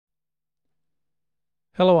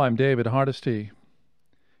Hello, I'm David Hardesty,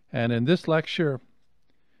 and in this lecture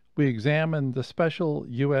we examine the special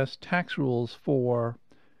U.S. tax rules for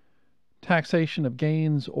taxation of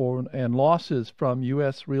gains and losses from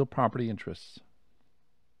U.S. real property interests.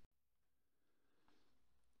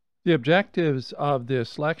 The objectives of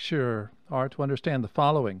this lecture are to understand the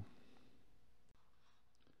following: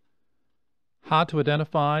 how to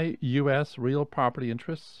identify U.S. real property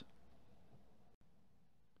interests,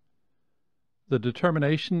 the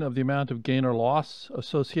determination of the amount of gain or loss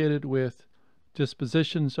associated with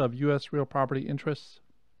dispositions of U.S. real property interests,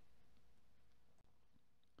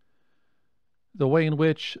 the way in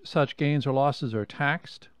which such gains or losses are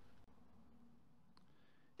taxed,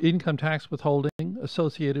 income tax withholding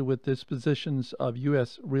associated with dispositions of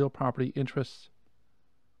U.S. real property interests,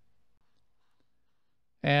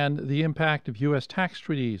 and the impact of U.S. tax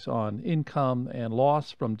treaties on income and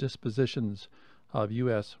loss from dispositions of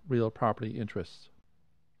U.S. real property interests.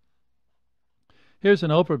 Here's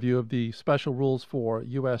an overview of the special rules for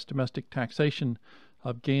U.S. domestic taxation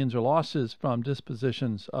of gains or losses from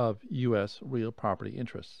dispositions of U.S. real property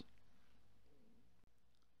interests.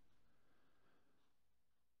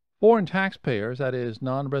 Foreign taxpayers, that is,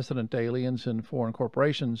 non-resident aliens and foreign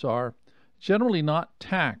corporations, are generally not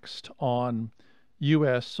taxed on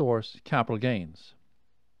U.S. source capital gains.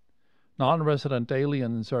 Non-resident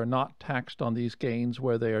aliens are not taxed on these gains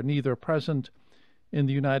where they are neither present in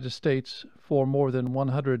the United States for more than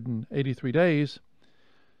 183 days,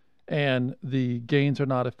 and the gains are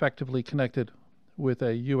not effectively connected with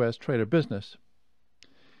a U.S. trade or business.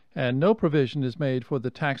 And no provision is made for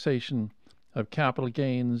the taxation of capital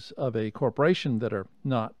gains of a corporation that are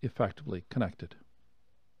not effectively connected.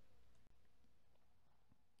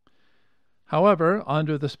 However,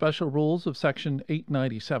 under the special rules of Section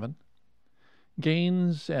 897,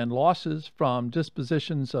 gains and losses from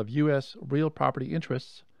dispositions of U.S. real property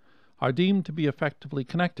interests are deemed to be effectively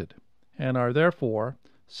connected and are therefore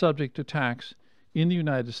subject to tax in the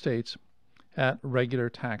United States at regular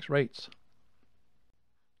tax rates.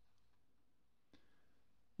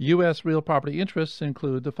 U.S. real property interests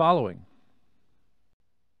include the following: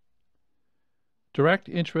 direct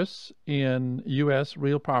interests in U.S.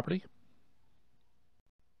 real property,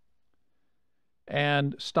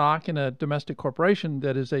 and stock in a domestic corporation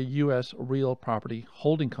that is a U.S. real property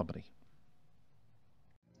holding company.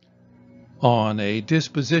 On a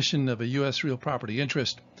disposition of a U.S. real property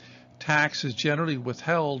interest, tax is generally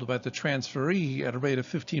withheld by the transferee at a rate of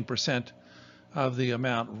 15% of the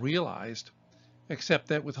amount realized, except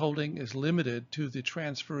that withholding is limited to the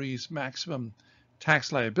transferee's maximum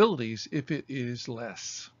tax liabilities if it is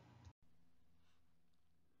less.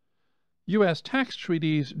 U.S. tax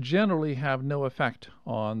treaties generally have no effect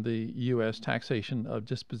on the U.S. taxation of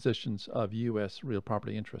dispositions of U.S. real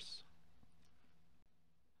property interests.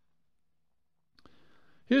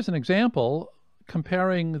 Here's an example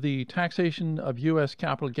comparing the taxation of U.S.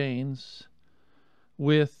 capital gains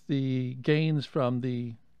with the gains from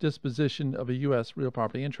the disposition of a U.S. real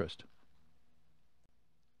property interest.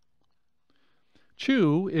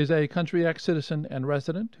 Chu is a Country X citizen and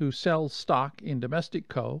resident who sells stock in Domestic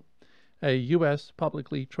Co., a U.S.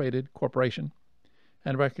 publicly traded corporation,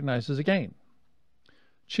 and recognizes a gain.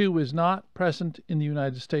 Chu is not present in the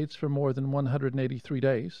United States for more than 183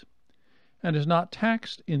 days and is not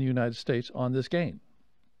taxed in the United States on this gain.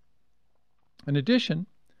 In addition,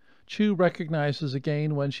 Chu recognizes a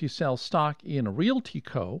gain when she sells stock in Realty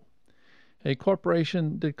Co., a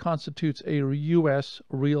corporation that constitutes a U.S.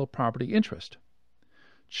 real property interest.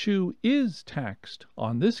 Chu is taxed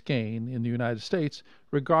on this gain in the United States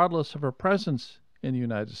regardless of her presence in the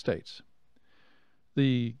United States.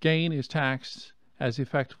 The gain is taxed as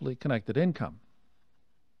effectively connected income.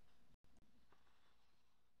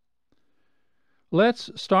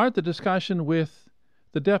 Let's start the discussion with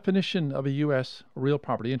the definition of a U.S. real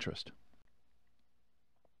property interest.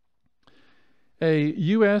 A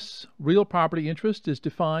U.S. real property interest is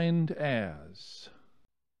defined as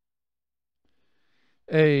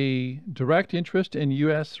a direct interest in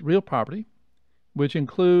U.S. real property, which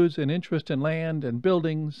includes an interest in land and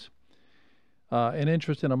buildings, an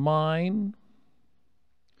interest in a mine,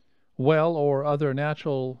 well, or other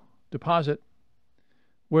natural deposit,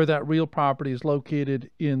 where that real property is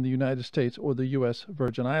located in the United States or the U.S.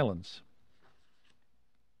 Virgin Islands.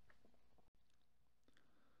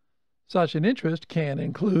 Such an interest can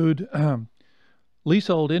include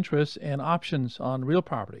leasehold interests and options on real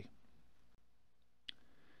property.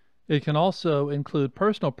 It can also include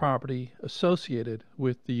personal property associated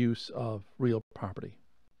with the use of real property.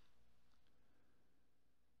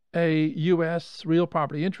 A U.S. real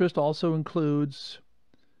property interest also includes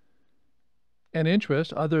an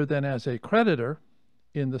interest other than as a creditor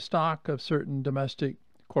in the stock of certain domestic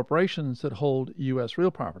corporations that hold U.S.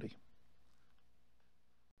 real property.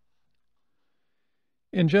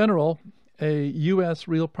 In general, a U.S.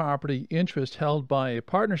 real property interest held by a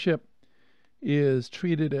partnership is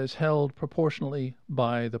treated as held proportionally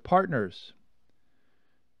by the partners.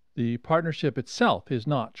 The partnership itself is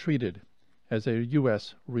not treated as a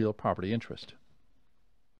U.S. real property interest.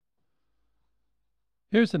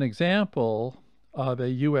 Here's an example of a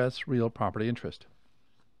U.S. real property interest.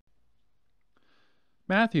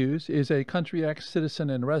 Matthews is a Country X citizen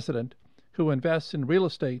and resident who invests in real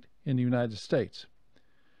estate in the United States.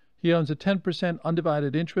 He owns a 10%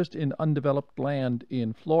 undivided interest in undeveloped land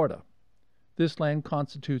in Florida. This land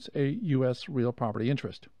constitutes a U.S. real property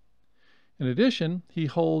interest. In addition, he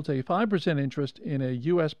holds a 5% interest in a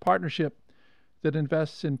U.S. partnership that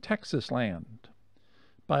invests in Texas land.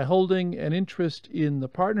 By holding an interest in the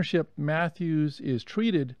partnership, Matthews is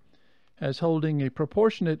treated as holding a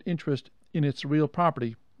proportionate interest in its real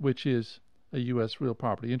property, which is a U.S. real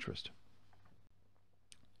property interest.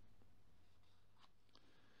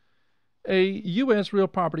 A U.S. real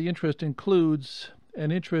property interest includes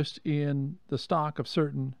an interest in the stock of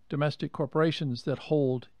certain domestic corporations that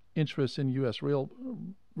hold interests in U.S. real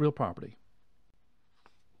property.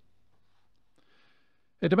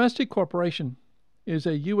 A domestic corporation is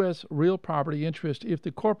a U.S. real property interest if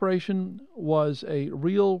the corporation was a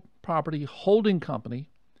real property holding company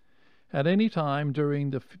at any time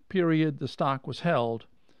during the period the stock was held,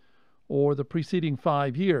 or the preceding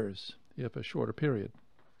 5 years, if a shorter period.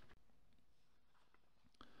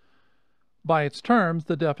 By its terms,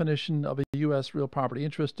 the definition of a U.S. real property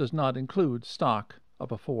interest does not include stock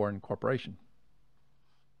of a foreign corporation.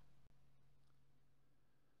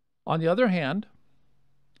 On the other hand,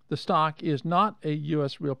 the stock is not a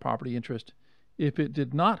U.S. real property interest if it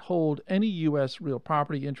did not hold any U.S. real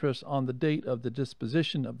property interest on the date of the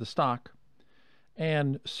disposition of the stock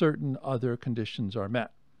and certain other conditions are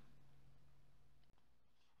met.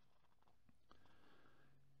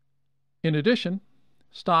 In addition,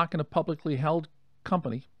 stock in a publicly held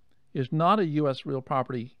company is not a U.S. real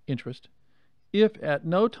property interest if at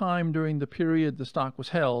no time during the period the stock was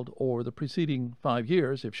held, or the preceding 5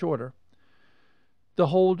 years, if shorter, the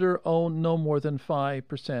holder owned no more than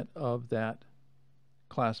 5% of that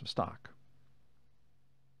class of stock.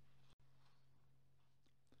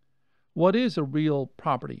 What is a real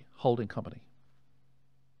property holding company?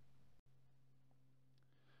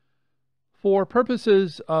 For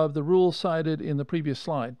purposes of the rules cited in the previous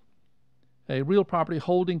slide, a real property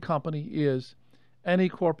holding company is any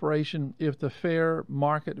corporation if the fair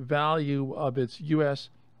market value of its U.S.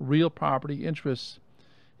 real property interests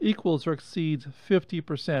equals or exceeds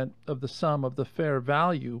 50% of the sum of the fair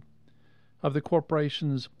value of the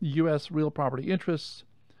corporation's U.S. real property interests,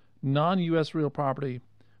 non-U.S. real property,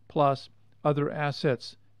 plus other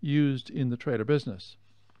assets used in the trade or business.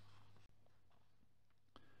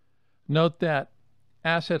 Note that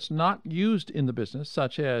assets not used in the business,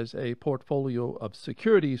 such as a portfolio of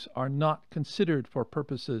securities, are not considered for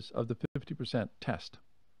purposes of the 50% test.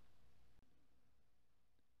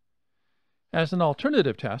 As an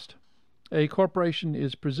alternative test, a corporation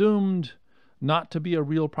is presumed not to be a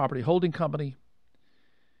real property holding company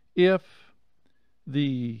if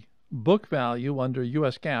the book value under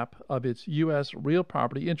U.S. GAAP of its U.S. real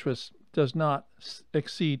property interests does not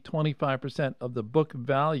exceed 25% of the book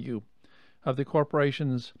value of the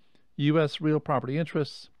corporation's U.S. real property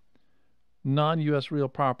interests, non-U.S. real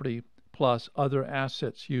property, plus other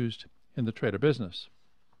assets used in the trade or business.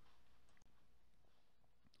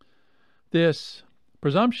 This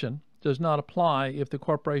presumption does not apply if the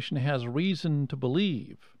corporation has reason to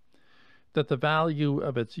believe that the value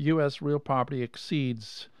of its U.S. real property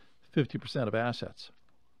exceeds 50% of assets.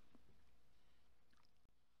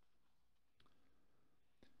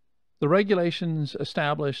 The regulations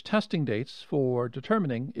establish testing dates for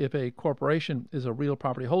determining if a corporation is a real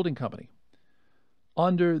property holding company.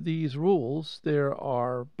 Under these rules, there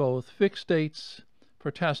are both fixed dates for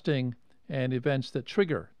testing and events that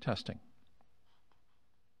trigger testing.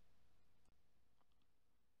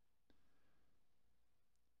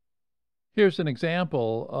 Here's an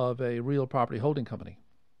example of a real property holding company.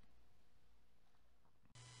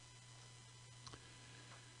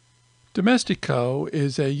 Domestic Co.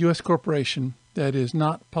 is a U.S. corporation that is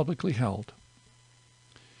not publicly held.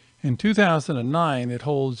 In 2009, it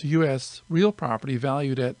holds U.S. real property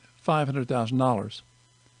valued at $500,000.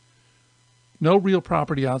 No real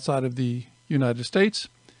property outside of the United States,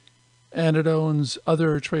 and it owns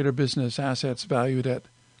other trade or business assets valued at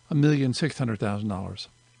 $1,600,000.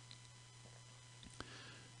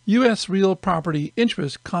 U.S. real property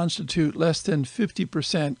interests constitute less than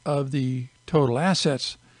 50% of the total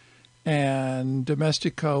assets, and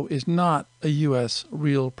Domestic Co. is not a U.S.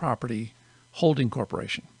 real property holding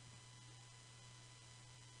corporation.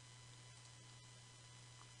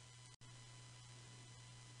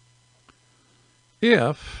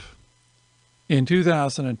 If in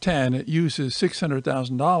 2010 it uses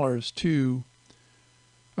 $600,000 to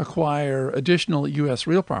acquire additional U.S.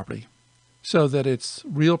 real property so that its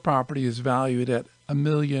real property is valued at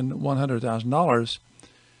 $1,100,000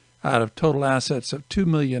 out of total assets of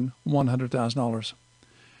 $2,100,000,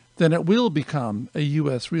 then it will become a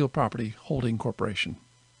U.S. real property holding corporation.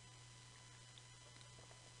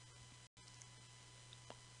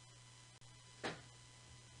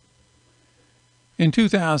 In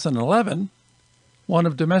 2011, one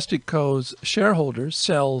of Domestic Co.'s shareholders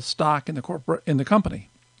sells stock in the company.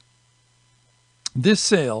 This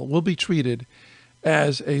sale will be treated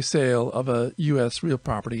as a sale of a U.S. real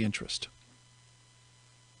property interest.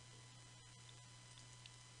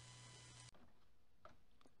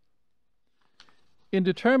 In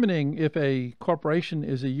determining if a corporation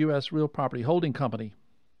is a U.S. real property holding company,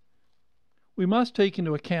 we must take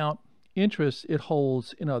into account interests it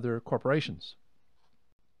holds in other corporations.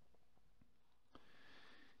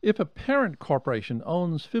 If a parent corporation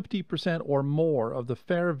owns 50% or more of the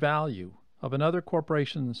fair value of another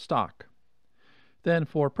corporation's stock, then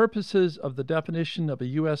for purposes of the definition of a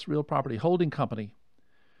U.S. real property holding company,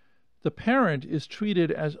 the parent is treated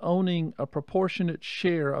as owning a proportionate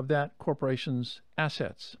share of that corporation's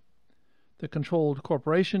assets. The controlled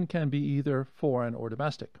corporation can be either foreign or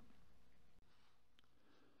domestic.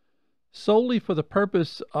 Solely for the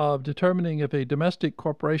purpose of determining if a domestic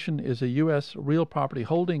corporation is a U.S. real property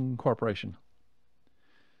holding corporation,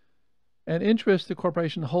 an interest the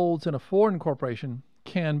corporation holds in a foreign corporation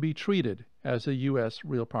can be treated as a U.S.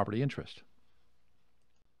 real property interest.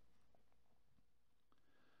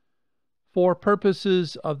 For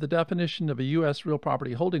purposes of the definition of a U.S. real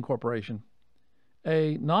property holding corporation,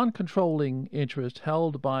 a non-controlling interest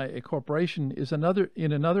held by a corporation is in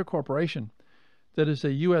another corporation that is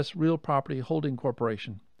a U.S. real property holding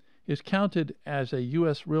corporation is counted as a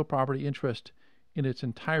U.S. real property interest in its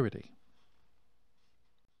entirety.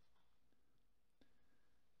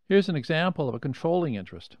 Here's an example of a controlling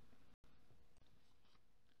interest.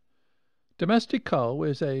 Domestic Co.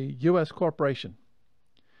 is a U.S. corporation.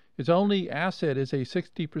 Its only asset is a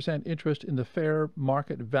 60% interest in the fair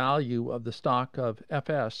market value of the stock of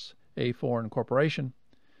FS, a foreign corporation,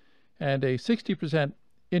 and a 60%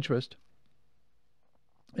 interest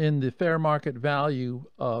in the fair market value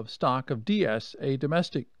of stock of DS, a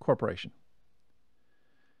domestic corporation.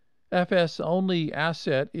 FS only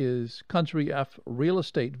asset is Country F real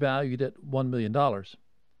estate valued at $1 million,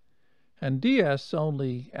 and DS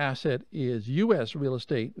only asset is U.S. real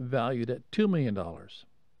estate valued at $2 million.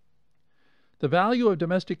 The value of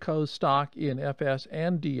Domestic Co.'s stock in FS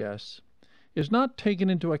and DS is not taken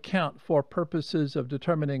into account for purposes of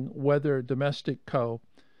determining whether Domestic Co.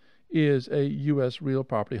 is a U.S. real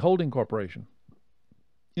property holding corporation.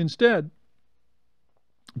 Instead,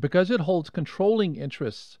 because it holds controlling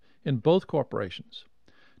interests in both corporations,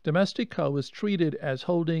 Domestic Co. is treated as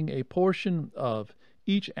holding a portion of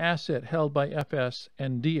each asset held by FS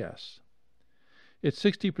and DS. Its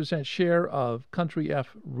 60% share of Country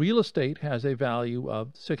F real estate has a value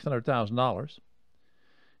of $600,000.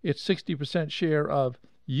 Its 60% share of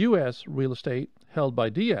U.S. real estate held by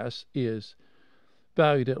DS is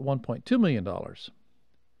valued at $1.2 million.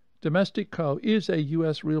 Domestic Co. is a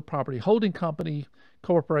U.S. real property holding company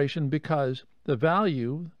corporation because the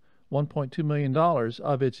value, $1.2 million,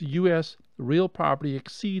 of its U.S. real property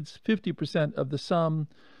exceeds 50% of the sum,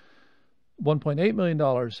 $1.8 million,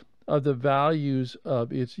 of the values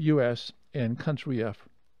of its U.S. and Country F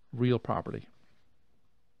real property.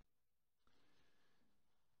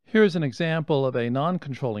 Here's an example of a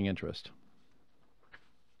non-controlling interest.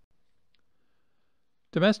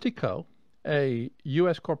 Domestic Co., a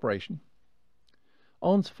U.S. corporation,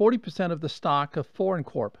 owns 40% of the stock of Foreign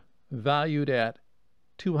Corp, valued at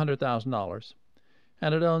 $200,000,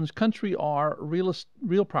 and it owns Country R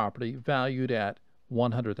real property valued at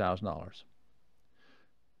 $100,000.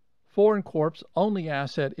 Foreign Corp's only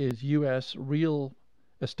asset is U.S. real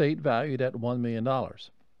estate valued at $1 million.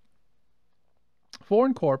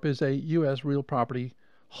 Foreign Corp is a U.S. real property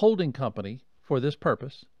holding company for this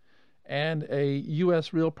purpose, and a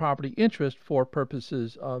U.S. real property interest for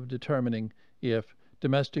purposes of determining if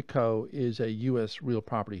Domestic Co. is a U.S. real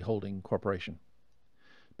property holding corporation.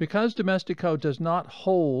 Because Domestic Co. does not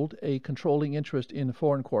hold a controlling interest in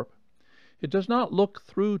Foreign Corp, It does not look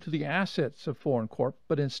through to the assets of foreign corp,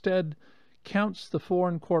 but instead counts the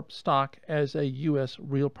foreign corp stock as a U.S.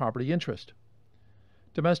 real property interest.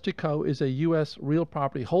 Domestic Co. is a U.S. real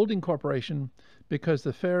property holding corporation because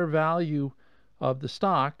the fair value of the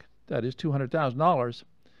stock, that is $200,000,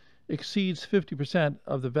 exceeds 50%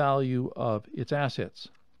 of the value of its assets.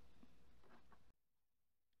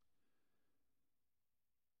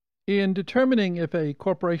 In determining if a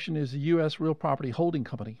corporation is a U.S. real property holding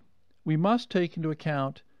company, we must take into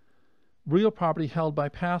account real property held by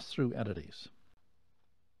pass-through entities.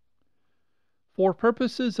 For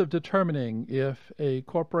purposes of determining if a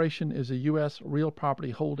corporation is a U.S. real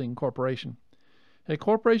property holding corporation, a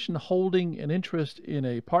corporation holding an interest in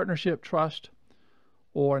a partnership, trust,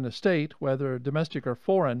 or an estate, whether domestic or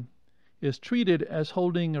foreign, is treated as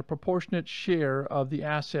holding a proportionate share of the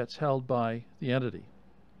assets held by the entity.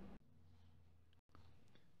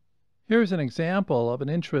 Here's an example of an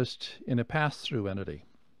interest in a pass-through entity.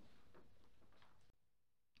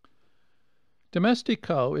 Domestic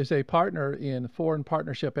Co. is a partner in Foreign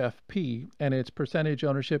Partnership FP, and its percentage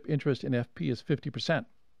ownership interest in FP is 50%.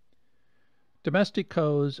 Domestic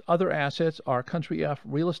Co.'s other assets are Country F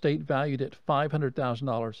real estate valued at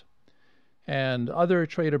 $500,000 and other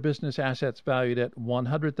trade or business assets valued at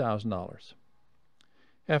 $100,000.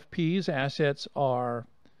 FP's assets are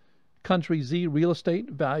Country Z real estate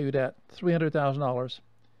valued at $300,000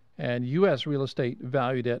 and U.S. real estate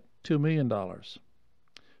valued at $2 million.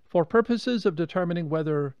 For purposes of determining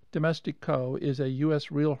whether Domestic Co. is a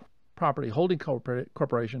U.S. real property holding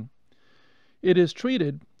corporation, it is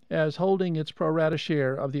treated as holding its pro rata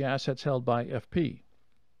share of the assets held by FP.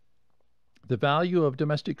 The value of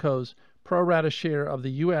Domestic Co.'s pro rata share of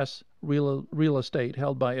the U.S. real estate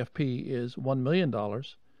held by FP is $1 million,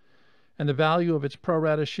 and the value of its pro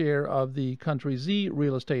rata share of the Country Z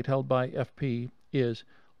real estate held by FP is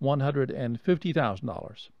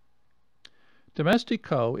 $150,000. Domestic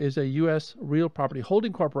Co. is a U.S. real property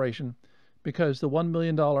holding corporation because the $1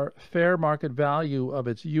 million fair market value of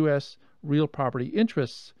its U.S. real property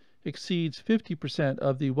interests exceeds 50%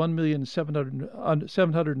 of the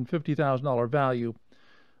 $1,750,000 value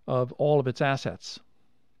of all of its assets.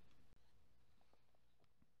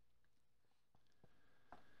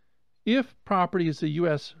 If property is a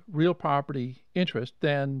U.S. real property interest,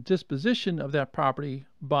 then disposition of that property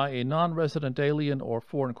by a non-resident alien or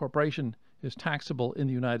foreign corporation is taxable in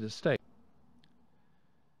the United States.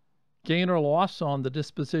 Gain or loss on the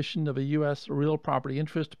disposition of a U.S. real property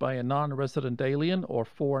interest by a non-resident alien or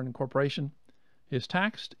foreign corporation is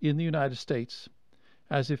taxed in the United States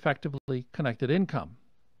as effectively connected income.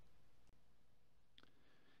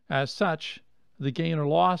 As such, the gain or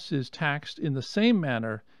loss is taxed in the same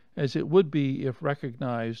manner as it would be if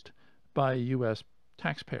recognized by a U.S.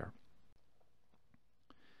 taxpayer.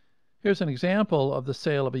 Here's an example of the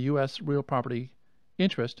sale of a U.S. real property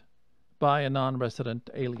interest by a non-resident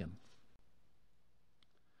alien.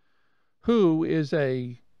 Who is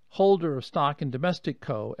a holder of stock in Domestic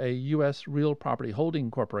Co., a U.S. real property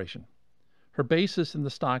holding corporation. Her basis in the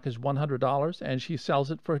stock is $100, and she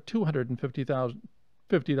sells it for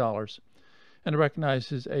 $250 and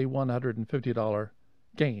recognizes a $150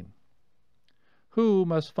 gain. Who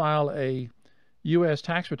must file a U.S.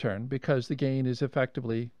 tax return because the gain is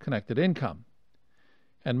effectively connected income,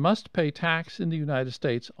 and must pay tax in the United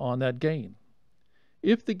States on that gain.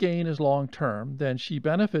 If the gain is long-term, then she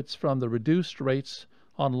benefits from the reduced rates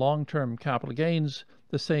on long-term capital gains,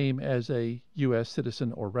 the same as a U.S.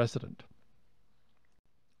 citizen or resident.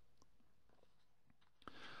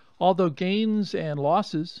 Although gains and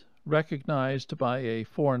losses recognized by a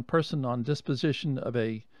foreign person on disposition of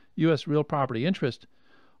a U.S. real property interest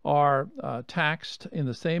are taxed in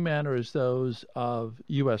the same manner as those of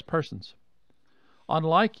U.S. persons.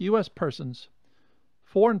 Unlike U.S. persons,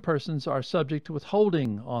 foreign persons are subject to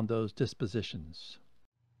withholding on those dispositions.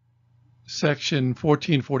 Section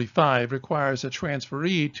 1445 requires a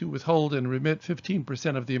transferee to withhold and remit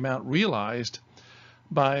 15% of the amount realized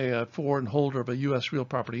by a foreign holder of a U.S. real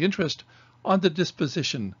property interest on the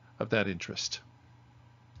disposition of that interest.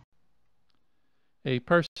 A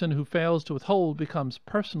person who fails to withhold becomes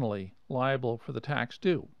personally liable for the tax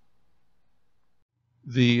due.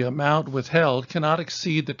 The amount withheld cannot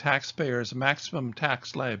exceed the taxpayer's maximum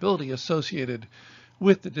tax liability associated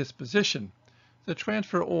with the disposition. The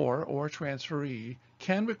transferor or transferee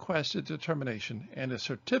can request a determination and a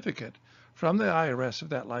certificate from the IRS of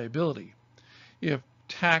that liability. If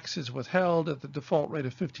tax is withheld at the default rate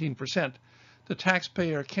of 15%, the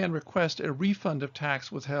taxpayer can request a refund of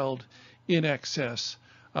tax withheld in excess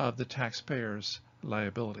of the taxpayer's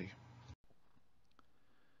liability.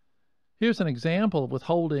 Here's an example of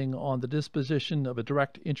withholding on the disposition of a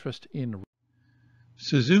direct interest in.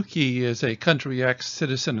 Suzuki is a Country X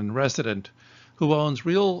citizen and resident who owns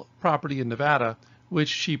real property in Nevada, which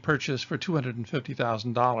she purchased for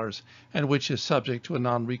 $250,000 and which is subject to a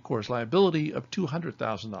non-recourse liability of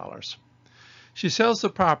 $200,000. She sells the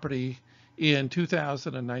property in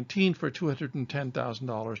 2019 for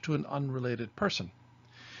 $210,000 to an unrelated person.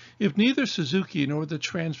 If neither Suzuki nor the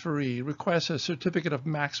transferee requests a certificate of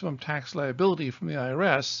maximum tax liability from the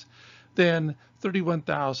IRS, then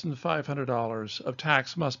 $31,500 of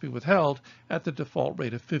tax must be withheld at the default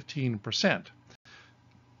rate of 15%.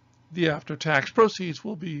 The after-tax proceeds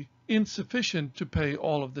will be insufficient to pay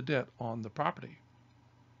all of the debt on the property.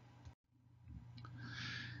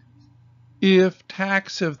 If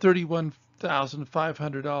tax of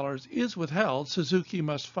 $31,500 is withheld, Suzuki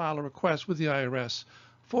must file a request with the IRS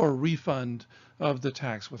for a refund of the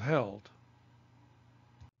tax withheld.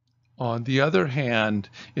 On the other hand,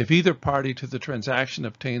 if either party to the transaction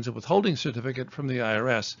obtains a withholding certificate from the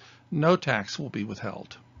IRS, no tax will be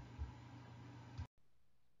withheld.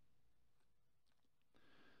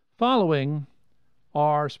 Following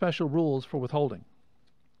are special rules for withholding.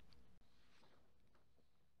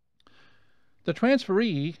 The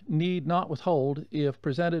transferee need not withhold if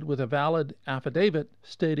presented with a valid affidavit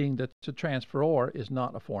stating that the transferor is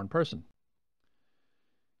not a foreign person.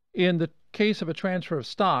 In the case of a transfer of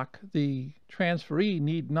stock, the transferee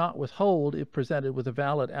need not withhold if presented with a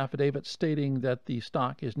valid affidavit stating that the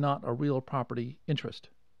stock is not a real property interest,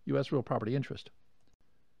 U.S. real property interest.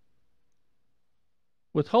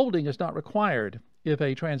 Withholding is not required if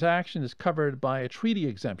a transaction is covered by a treaty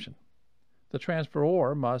exemption. The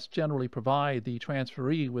transferor must generally provide the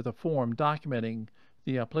transferee with a form documenting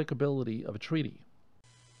the applicability of a treaty.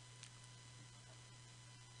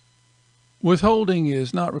 Withholding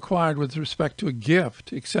is not required with respect to a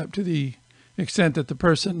gift, except to the extent that the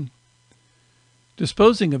person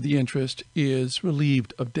disposing of the interest is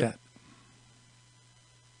relieved of debt.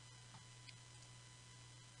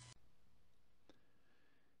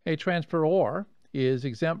 A transferor is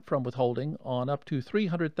exempt from withholding on up to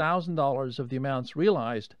 $300,000 of the amounts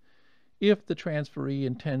realized if the transferee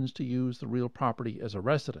intends to use the real property as a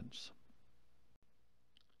residence.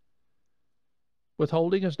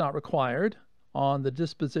 Withholding is not required on the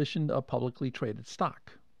disposition of publicly traded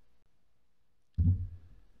stock.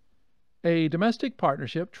 A domestic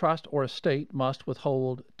partnership, trust, or estate must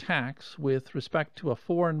withhold tax with respect to a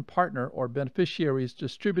foreign partner or beneficiary's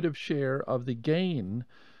distributive share of the gain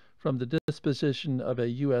from the disposition of a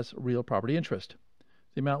U.S. real property interest.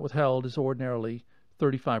 The amount withheld is ordinarily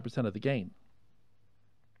 35% of the gain.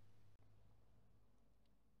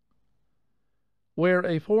 Where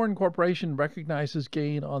a foreign corporation recognizes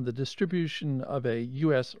gain on the distribution of a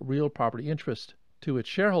U.S. real property interest to its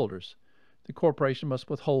shareholders, the corporation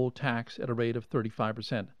must withhold tax at a rate of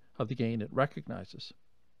 35% of the gain it recognizes.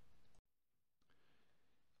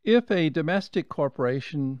 If a domestic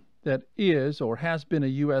corporation that is or has been a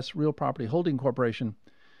U.S. real property holding corporation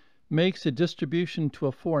makes a distribution to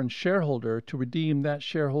a foreign shareholder to redeem that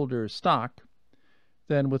shareholder's stock,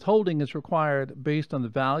 then withholding is required based on the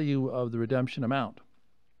value of the redemption amount.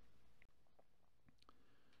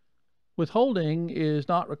 Withholding is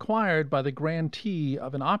not required by the grantee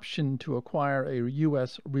of an option to acquire a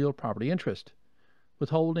U.S. real property interest.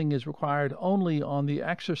 Withholding is required only on the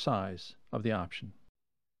exercise of the option.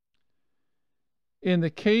 In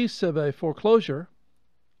the case of a foreclosure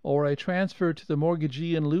or a transfer to the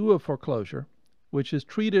mortgagee in lieu of foreclosure, which is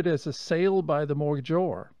treated as a sale by the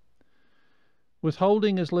mortgagor,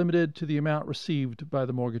 withholding is limited to the amount received by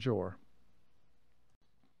the mortgagor.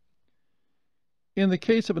 In the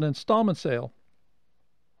case of an installment sale,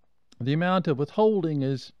 the amount of withholding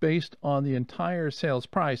is based on the entire sales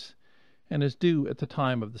price and is due at the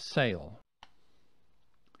time of the sale.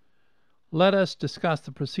 Let us discuss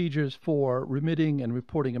the procedures for remitting and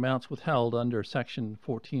reporting amounts withheld under Section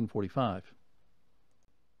 1445.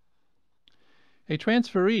 A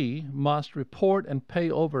transferee must report and pay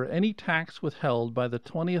over any tax withheld by the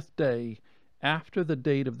 20th day after the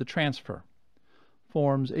date of the transfer.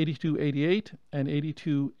 Forms 8288 and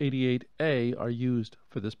 8288A are used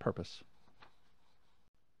for this purpose.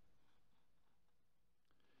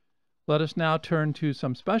 Let us now turn to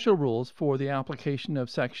some special rules for the application of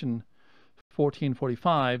Section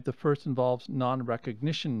 1445. The first involves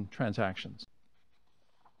non-recognition transactions.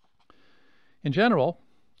 In general,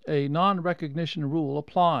 a non-recognition rule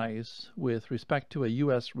applies with respect to a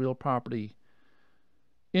U.S. real property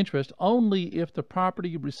interest only if the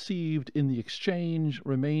property received in the exchange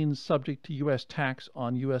remains subject to U.S. tax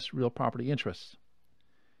on U.S. real property interests.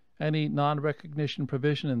 Any non-recognition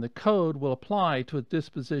provision in the code will apply to a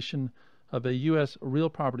disposition of a U.S. real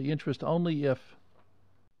property interest only if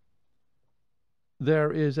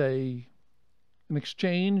there is an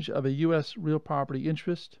exchange of a U.S. real property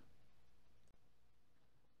interest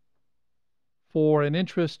for an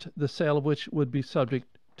interest the sale of which would be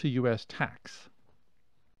subject to U.S. tax.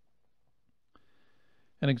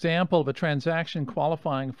 An example of a transaction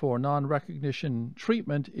qualifying for non-recognition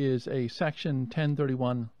treatment is a Section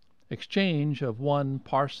 1031 exchange of one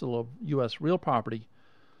parcel of U.S. real property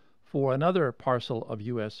for another parcel of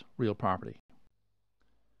U.S. real property.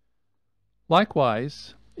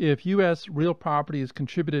 Likewise, if U.S. real property is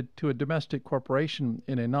contributed to a domestic corporation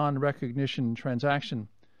in a non-recognition transaction,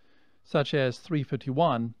 such as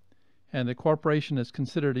 351, and the corporation is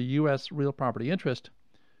considered a U.S. real property interest,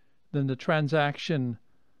 then the transaction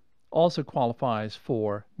also qualifies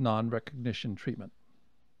for non-recognition treatment.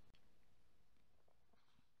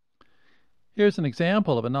 Here's an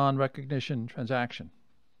example of a non-recognition transaction.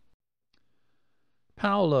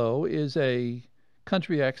 Paolo is a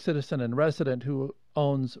country X citizen and resident who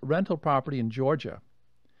owns rental property in Georgia.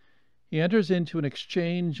 He enters into an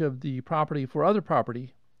exchange of the property for other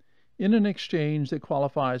property in an exchange that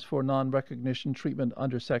qualifies for non-recognition treatment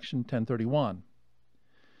under Section 1031.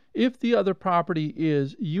 If the other property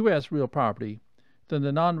is U.S. real property, then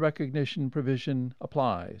the non-recognition provision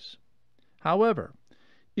applies. However,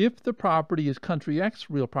 if the property is country X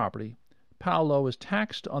real property, Paolo is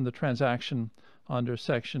taxed on the transaction under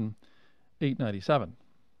Section 897.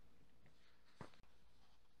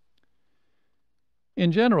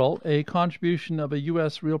 In general, a contribution of a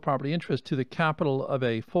U.S. real property interest to the capital of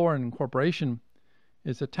a foreign corporation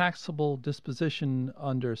is a taxable disposition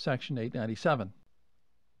under Section 897.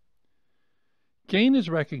 Gain is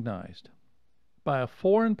recognized by a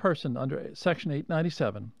foreign person under Section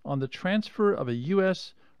 897 on the transfer of a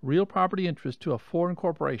U.S. real property interest to a foreign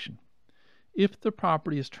corporation if the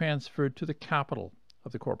property is transferred to the capital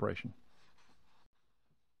of the corporation.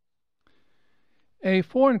 A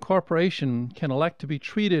foreign corporation can elect to be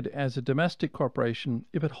treated as a domestic corporation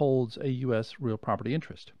if it holds a U.S. real property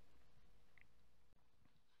interest.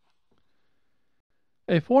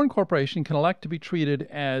 A foreign corporation can elect to be treated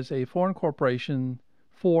as a foreign corporation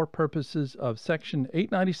for purposes of Section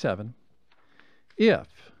 897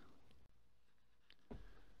 if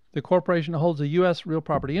the corporation holds a U.S. real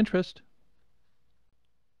property interest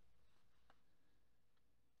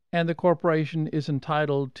and the corporation is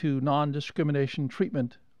entitled to non-discrimination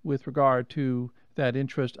treatment with regard to that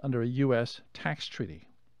interest under a U.S. tax treaty.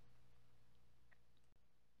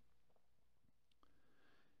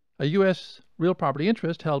 A U.S. real property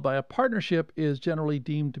interest held by a partnership is generally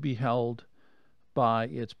deemed to be held by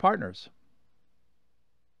its partners.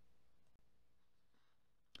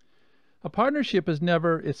 A partnership is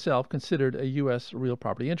never itself considered a U.S. real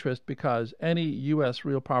property interest because any U.S.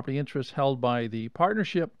 real property interests held by the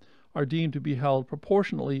partnership are deemed to be held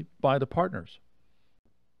proportionally by the partners.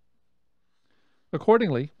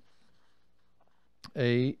 Accordingly,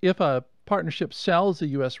 if a partnership sells a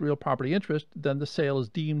U.S. real property interest, then the sale is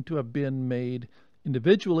deemed to have been made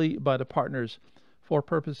individually by the partners for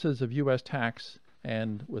purposes of U.S. tax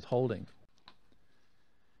and withholding.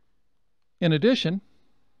 In addition,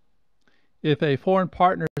 if a foreign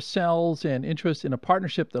partner sells an interest in a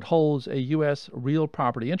partnership that holds a U.S. real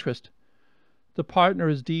property interest, the partner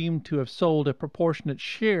is deemed to have sold a proportionate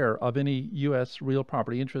share of any U.S. real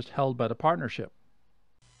property interest held by the partnership.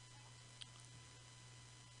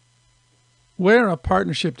 Where a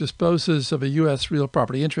partnership disposes of a U.S. real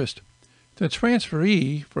property interest, the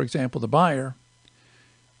transferee, for example the buyer,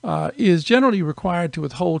 is generally required to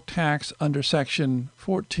withhold tax under Section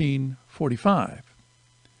 1445.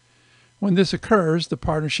 When this occurs, the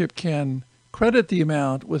partnership can credit the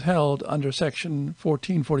amount withheld under Section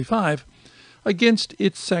 1445 against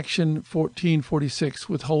its Section 1446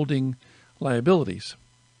 withholding liabilities.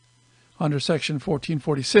 Under Section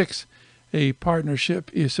 1446, a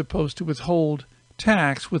partnership is supposed to withhold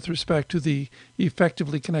tax with respect to the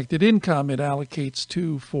effectively connected income it allocates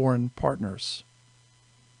to foreign partners.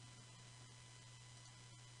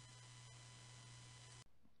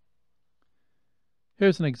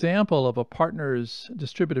 Here's an example of a partner's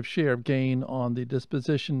distributive share of gain on the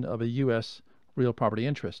disposition of a U.S. real property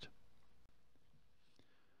interest.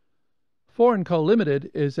 Foreign Co. Limited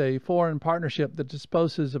is a foreign partnership that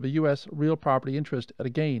disposes of a U.S. real property interest at a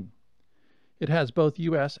gain. It has both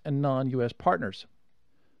U.S. and non-U.S. partners.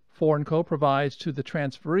 Foreign Co. provides to the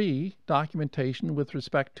transferee documentation with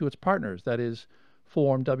respect to its partners, that is,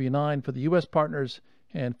 Form W-9 for the U.S. partners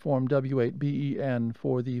and Form W-8-BEN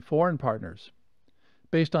for the foreign partners.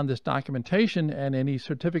 Based on this documentation and any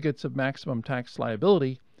certificates of maximum tax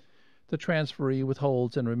liability, the transferee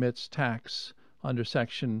withholds and remits tax under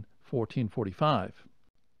Section 1445.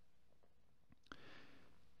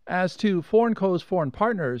 As to foreign co's foreign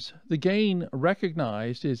partners, the gain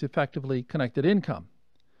recognized is effectively connected income.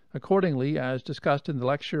 Accordingly, as discussed in the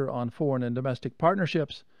lecture on foreign and domestic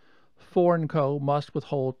partnerships, foreign co must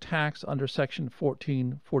withhold tax under Section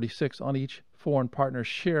 1446 on each foreign partner's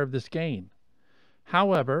share of this gain.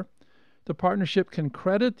 However, the partnership can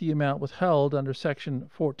credit the amount withheld under Section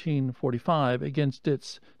 1445 against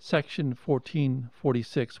its Section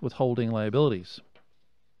 1446 withholding liabilities.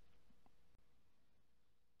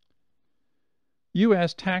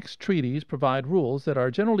 U.S. tax treaties provide rules that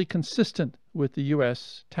are generally consistent with the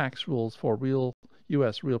U.S. tax rules for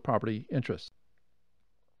U.S. real property interests.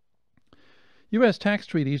 U.S. tax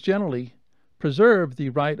treaties generally preserve the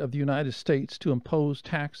right of the United States to impose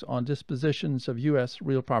tax on dispositions of U.S.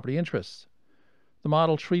 real property interests. The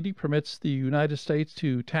model treaty permits the United States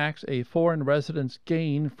to tax a foreign resident's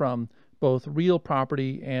gain from both real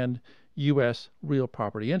property and U.S. real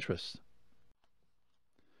property interests.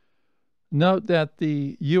 Note that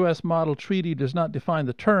the U.S. Model Treaty does not define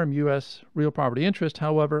the term U.S. real property interest.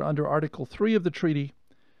 However, under Article 3 of the treaty,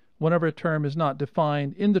 whenever a term is not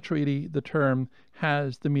defined in the treaty, the term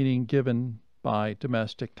has the meaning given by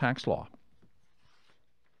domestic tax law.